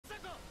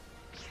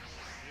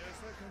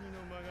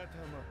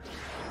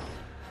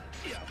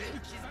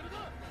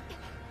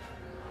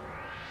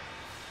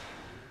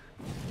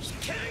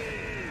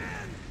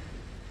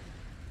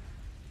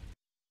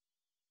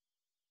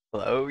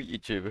Hello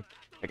YouTube.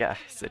 Okay,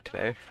 so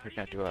today we're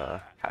gonna do a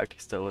how to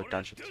solo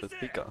dungeons with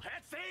Pika.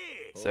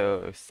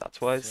 So stats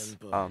wise,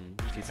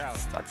 these are the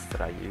stats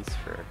that I use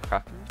for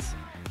craftings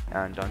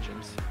and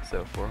dungeons.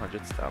 So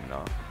 400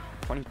 stamina,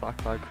 20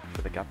 black bag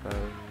for the GPO,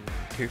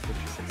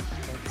 256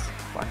 defense,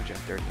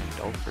 530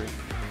 adultery,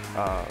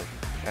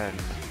 and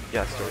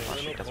yeah, story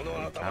mastery doesn't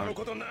really count.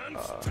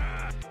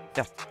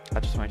 Yeah,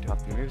 I just wanted to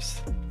have the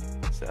moves,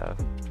 so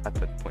I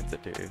put points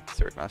into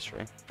sword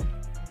mastery.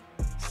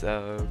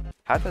 So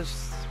how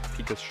does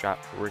Pika's strat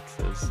works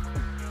is,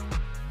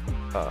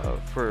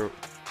 for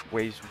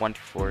waves 1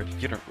 to 4,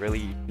 you don't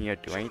really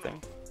need to do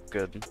anything.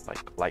 Good,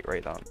 like light ray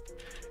them,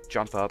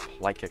 jump up,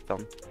 light kick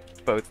them.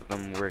 Both of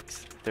them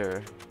works,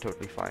 they're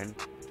totally fine.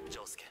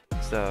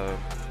 So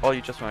all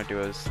you just want to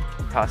do is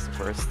pass the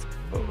first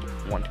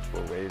 1 to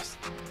 4 waves,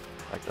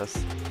 like this.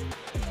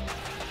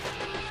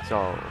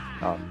 So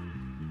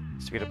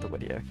speed up the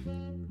video.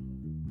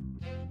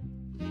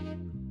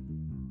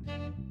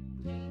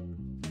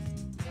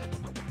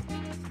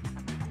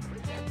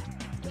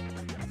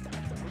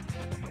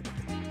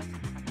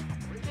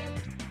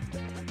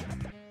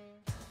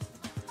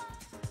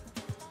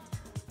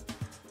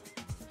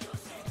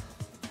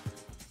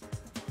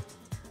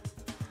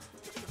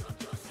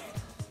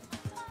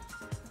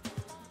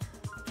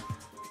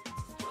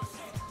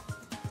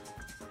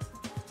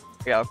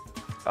 Yeah,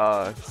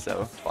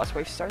 so boss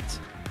wave starts.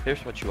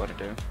 Here's what you want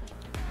to do.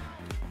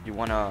 You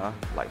want to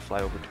light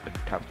fly over to the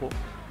temple,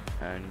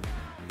 and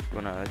you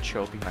want to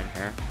chill behind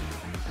here.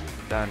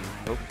 Then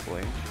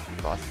hopefully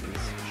bosses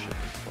should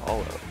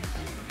follow.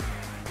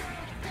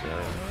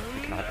 So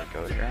you can either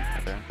go here,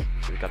 either.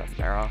 So we got a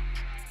Mara.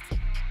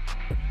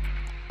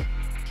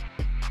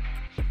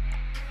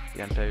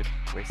 The Entite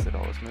wasted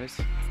all his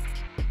moves.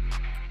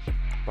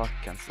 Block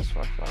against the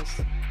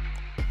Fireflies.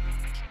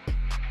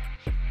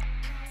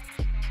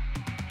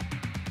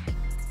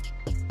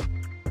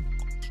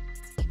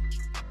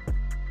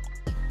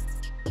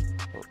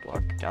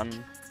 Block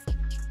again,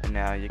 and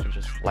now you can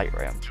just light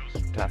ray him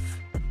to death.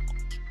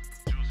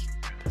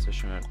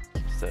 Position it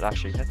so it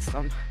actually hits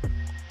them.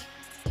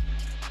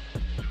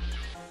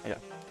 Yeah,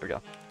 there we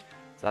go.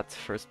 So that's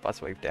first boss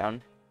wave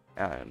down,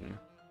 and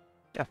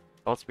yeah,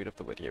 I'll speed up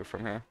the video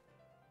from here.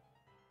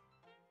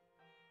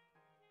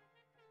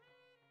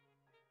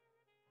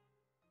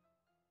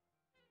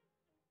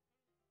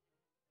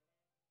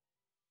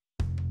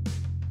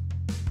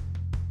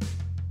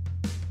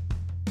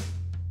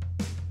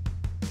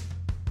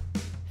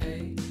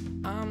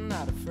 I'm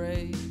not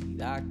afraid,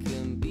 I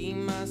can be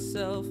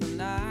myself,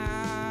 and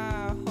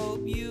I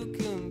hope you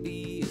can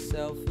be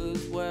yourself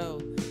as well,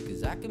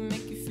 cause I can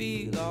make you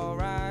feel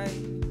alright.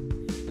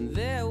 And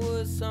there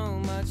was so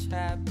much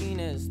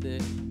happiness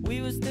that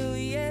we were still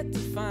yet to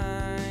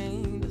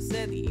find. I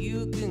said that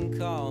you can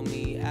call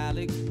me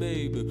Alex,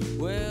 baby,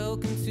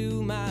 welcome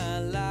to my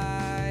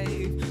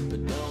life.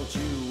 But don't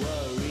you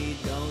worry,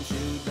 don't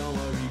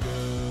worry,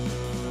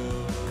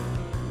 girl.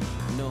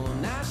 No,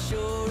 I'm not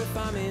sure if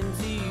I'm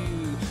into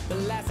you. The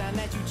last time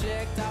that you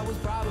checked, I was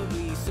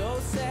probably so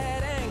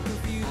sad and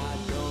confused. I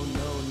don't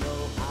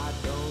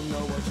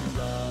know what you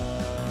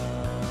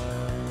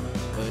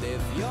love. But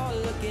if you're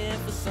looking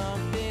for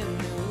something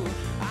new,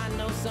 I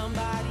know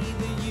somebody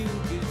that you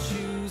could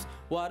choose.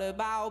 What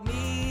about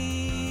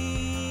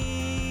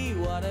me?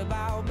 What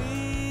about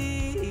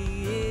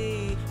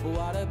me?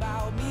 What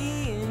about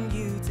me and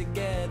you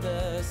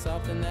together?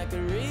 Something that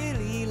could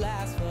really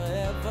last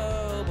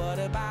forever. What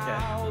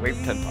about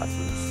wave 10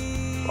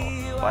 bosses.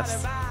 Well,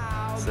 quest.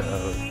 So,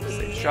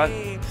 same strat.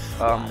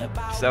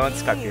 So on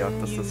Skype,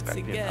 this is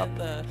Skype up.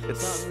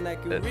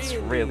 It's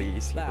really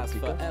easy for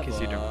people because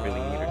you don't really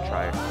need to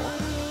try it more.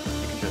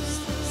 You can just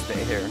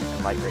stay here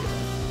and light ray them.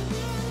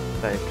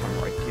 They come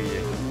right to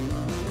you.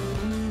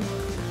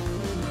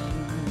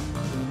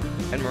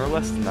 And more or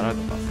less none of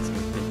the bosses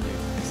can hit you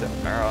except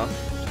Mara,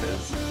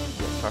 because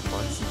it's tough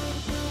ones.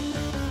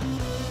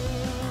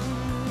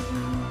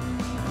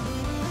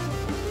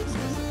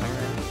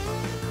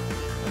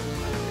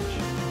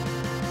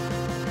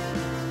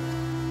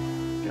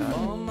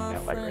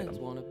 Friends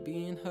wanna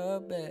be in her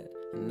bed,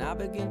 and I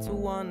begin to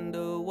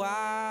wonder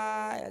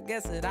why. I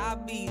guess that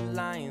I'd be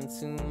lying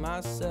to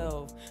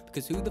myself,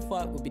 because who the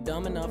fuck would be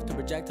dumb enough to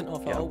reject an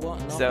offer? Oh,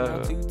 what an offer?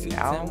 So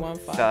now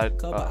that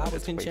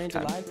it's wave 10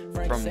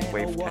 Frank from saying,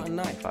 wave oh, 10 to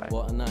 25.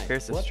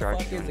 Here's the what the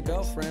structure. fuck is a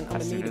girlfriend? I'm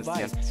as in soon need as the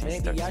advice. NPC Maybe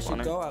starts I should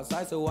spawning, go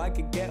outside so I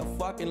could get a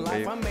fucking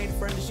life. I made a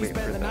friend and she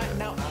spent the night.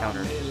 Now counter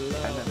I'm in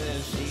love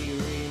and she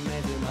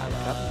remains in my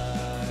life.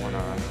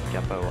 Wanna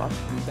GPO up,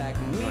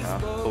 wanna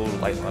full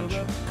light lunge,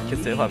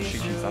 because they'll have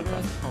shoot on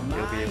them,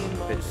 you'll be able to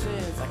fit it,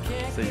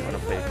 so you wanna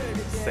play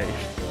safe.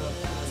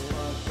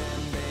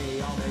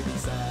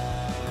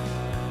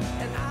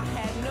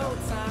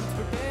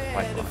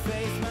 Light lunge.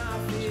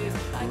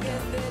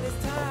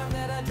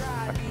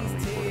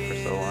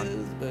 accidentally hold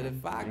it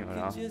for so long. You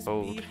know,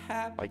 hold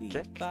like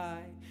kick.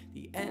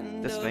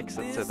 This makes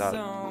it so that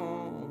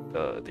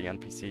the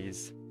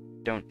NPCs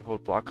don't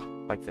hold block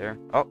like there.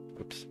 Oh,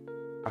 oops.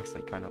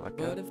 Accidentally kind of let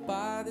go. But if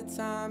by the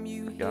time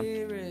you hear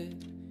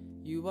it,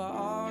 you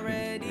are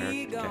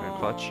already gone.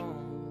 Clutch.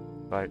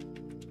 But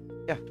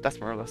yeah, that's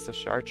more or less the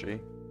strategy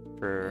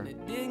for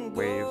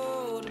wave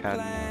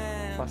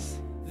 10 plus.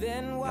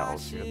 Then why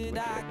should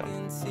I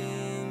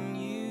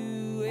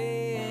continue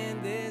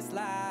in this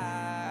life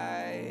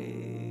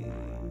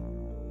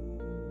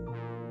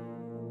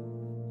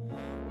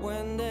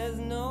when there's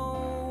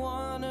no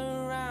one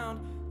around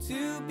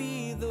to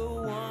be the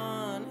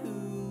one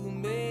who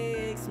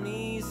makes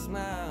me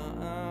smile?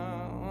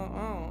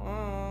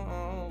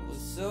 But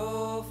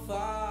so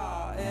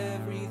far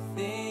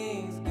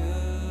everything's good.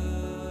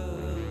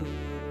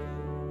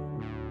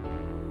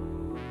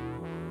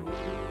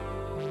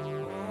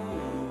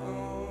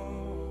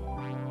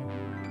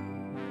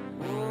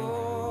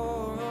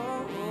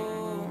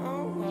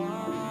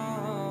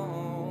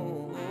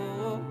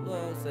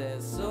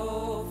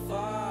 So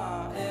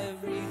far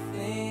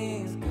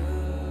everything's good.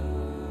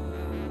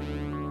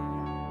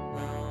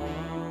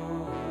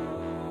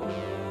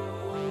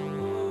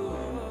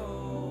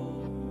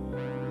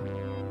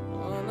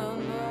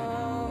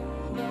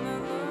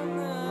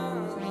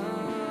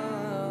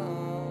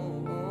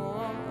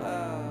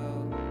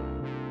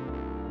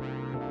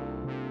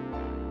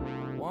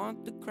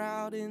 Want the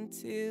crowd in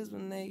tears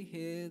when they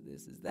hear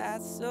this. Is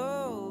that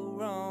so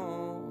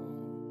wrong?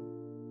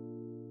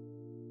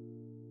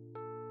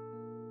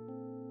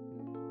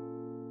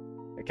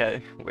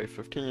 Okay, wave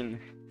 15,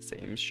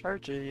 same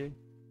strategy.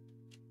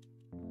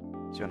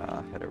 So you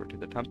wanna head over to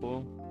the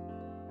temple.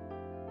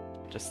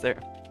 Just there.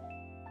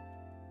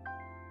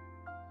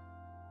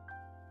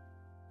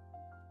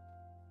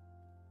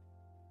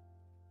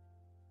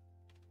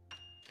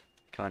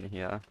 Come on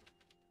here.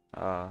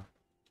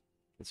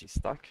 Is he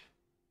stuck?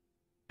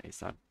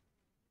 He's not.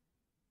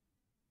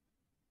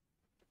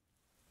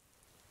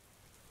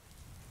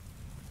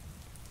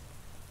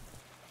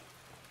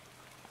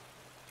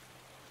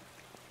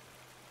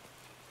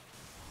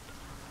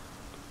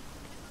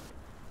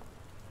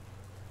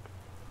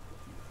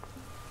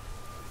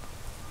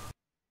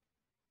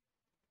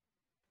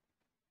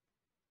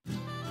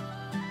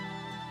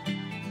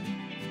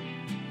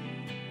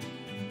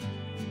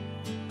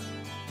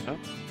 Oh,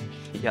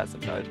 he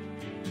hasn't died.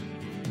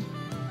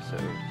 So,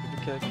 keep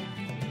the kick.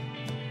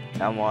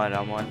 I'm one.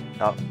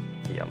 Oh,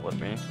 he unlit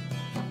me.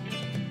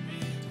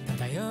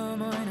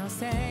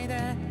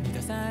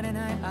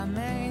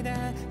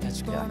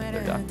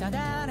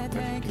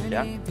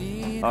 Yeah.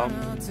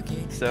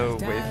 So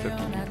wave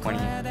 15 to 20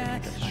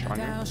 gets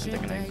stronger, and they're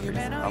gonna increase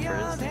the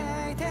numbers.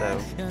 So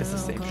it's the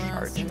same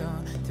charge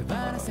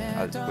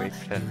as wave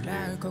 10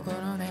 to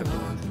 15.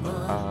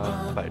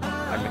 But I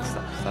mixed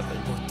up 7.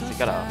 So you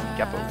got a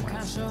GPO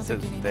points. So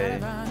they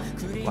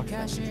luck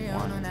 1, 2, 3,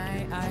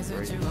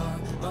 4,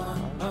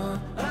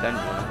 then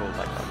you wanna hold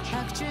like that.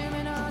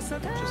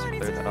 Just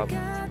clear that up.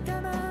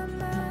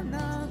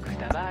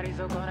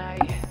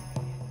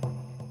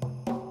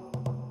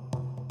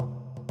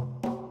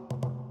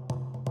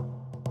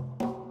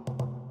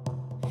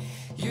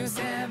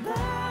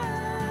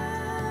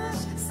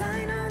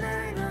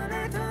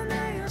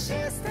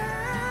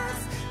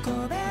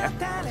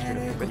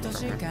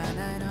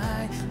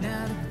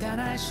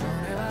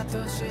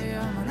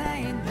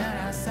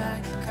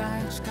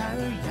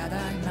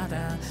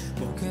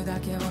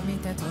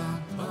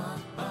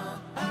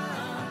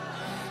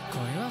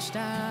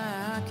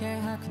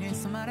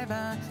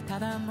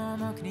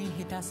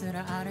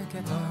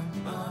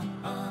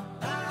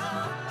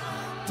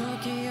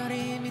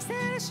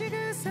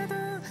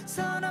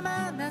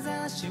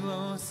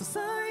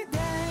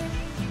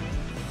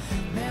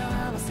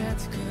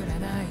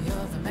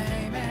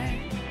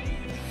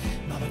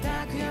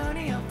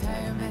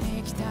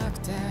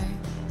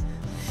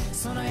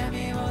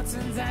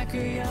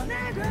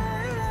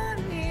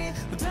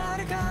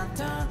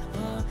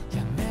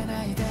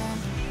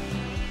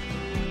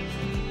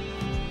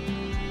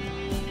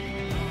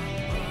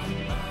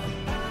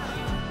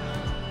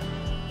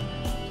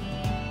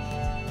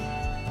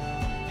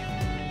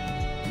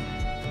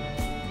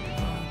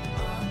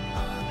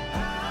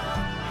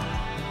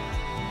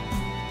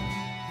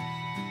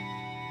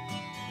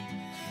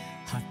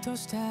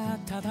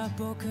ただ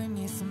僕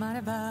に染ま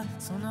れば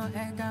その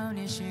笑顔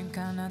に進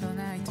化など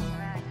ないと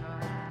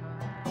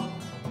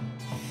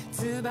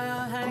唾を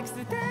吐き捨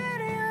て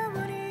るよう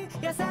に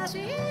優し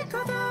い言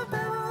葉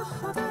を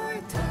ほどい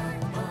た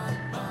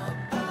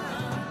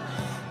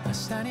明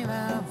日に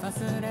は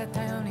忘れ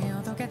たように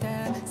ほどけて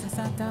刺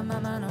さったま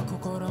まの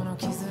心の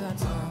傷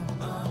跡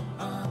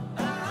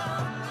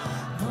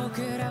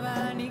僕ら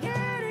は逃げ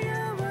るよ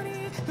う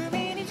に踏み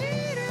にじる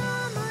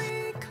思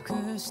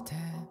い隠して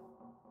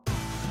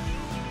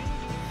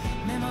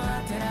目も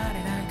当てら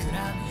れないくら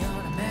むよ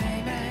うなメ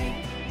イメイ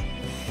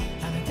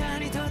あなた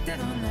にとって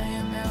どんな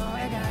夢を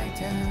描いて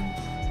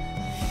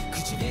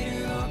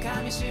唇を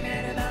噛みし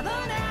めるまま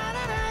な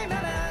らないま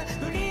ま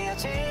振り落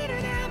ちる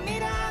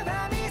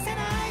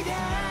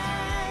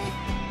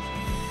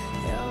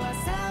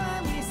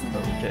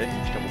Okay,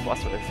 double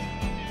blast with.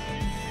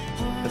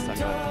 This time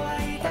no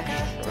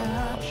extra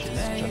cautious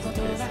just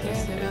in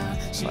case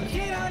this is like,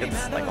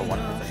 it's like a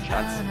 1%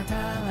 chance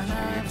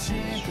if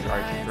you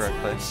charge it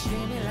correctly.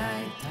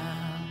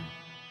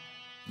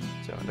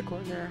 So in the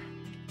corner,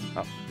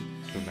 oh,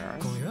 2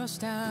 mirrors.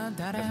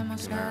 Yep,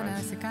 2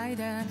 mirrors.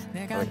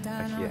 Oh wait,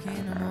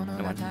 actually,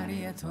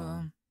 no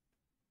one.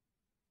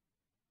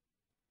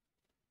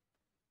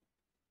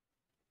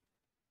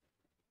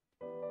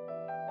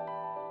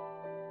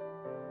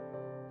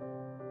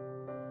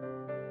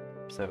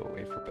 So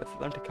wait for both of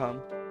them to come.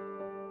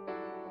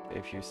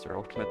 If you use their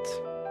ultimate,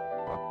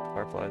 block the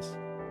fireflies.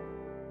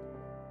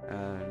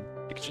 And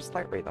you can just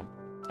light ray them.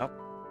 Oh.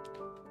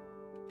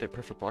 They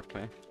perfect blocked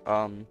me.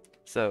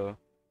 So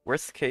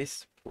worst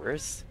case,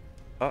 worst.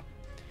 Oh,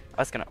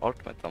 I was gonna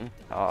ultimate them.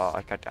 Oh,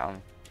 I got down.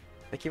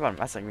 They keep on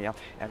messing me up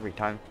every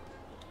time.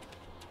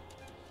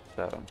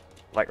 So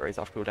light rays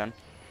off cooldown.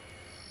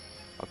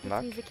 Welcome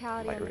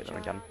back. Light ray them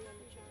again.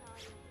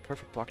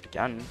 Perfect blocked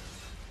again.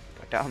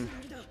 Got down.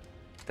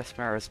 This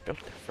mirror is built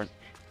different.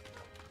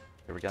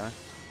 Here we go.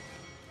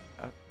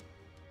 Oh.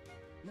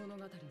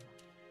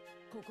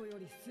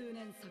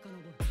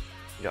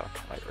 Yeah,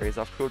 light rays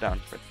off cooldown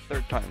for the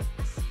 3rd time.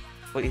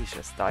 Please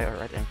just die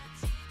already.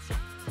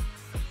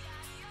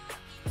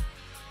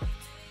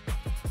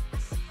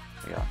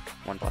 Yeah,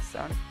 1 bust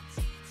down.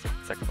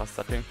 2nd bust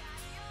setting.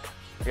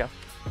 Yeah.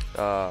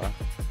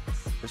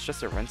 It's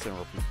just a rinse and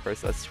repeat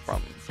process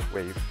from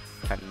wave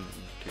 10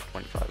 to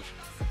 25.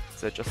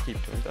 So just keep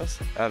doing this.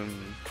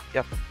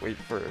 Yeah, wait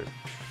for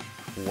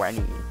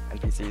 20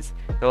 NPCs.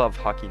 They'll have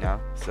hockey now,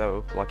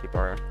 so Lucky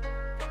Bar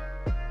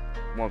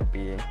won't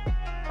be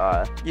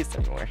used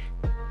anymore.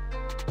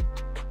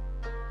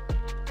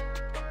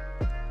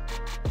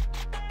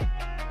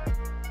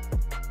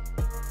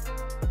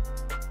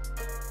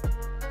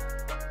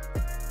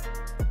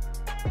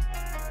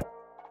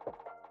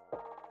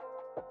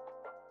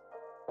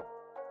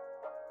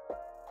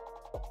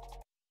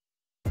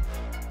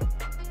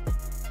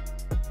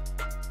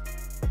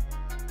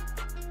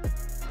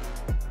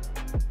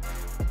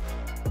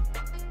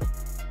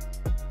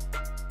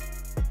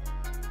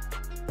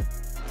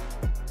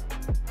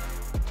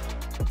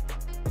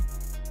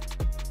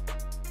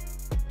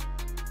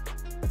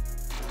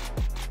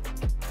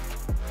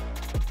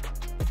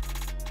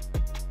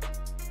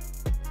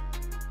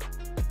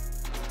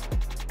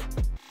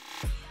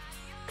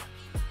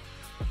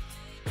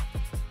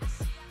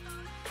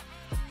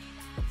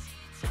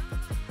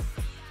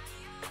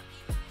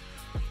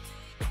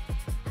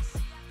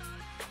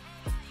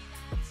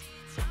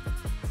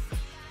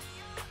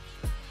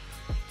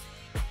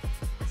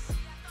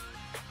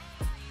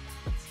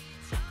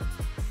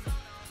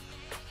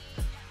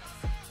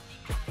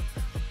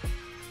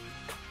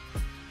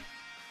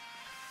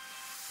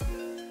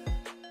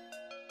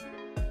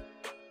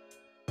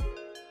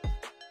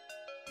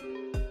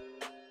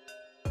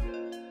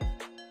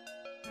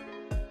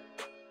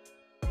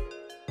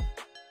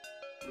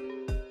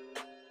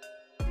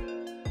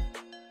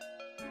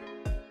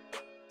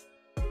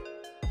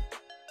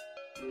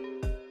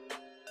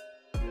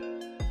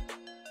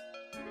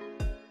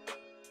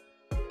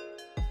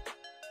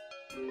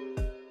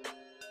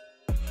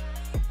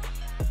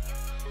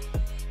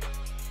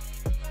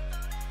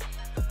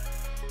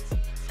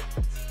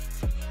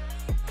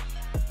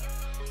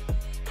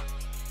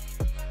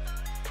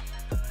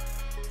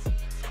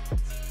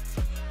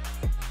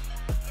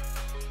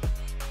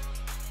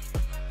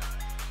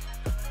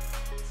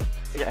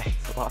 Yeah,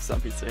 lost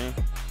NPC.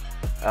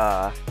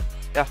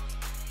 Yeah.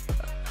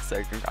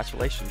 So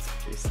congratulations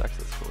if you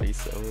successfully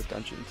solo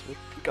dungeons with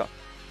Pika.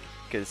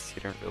 Because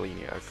you don't really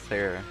need a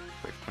clear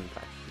wave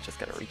 25, you just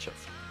gotta reach it.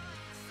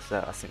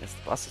 So as soon as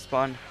the bosses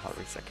spawn, I'll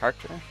reset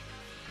character.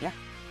 Yeah.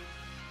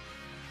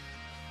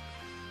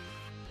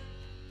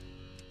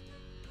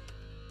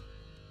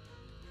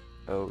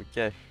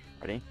 Okay,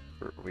 ready?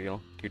 For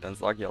real. 2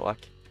 duns log luck.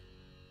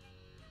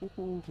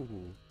 Woohoo!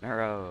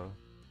 Marrow!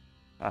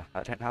 Ah,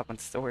 that didn't happen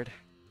stored.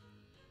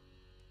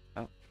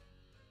 Oh.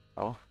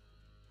 Oh.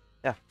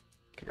 Yeah.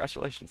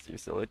 Congratulations, you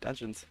solo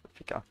dungeons with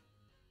Pika.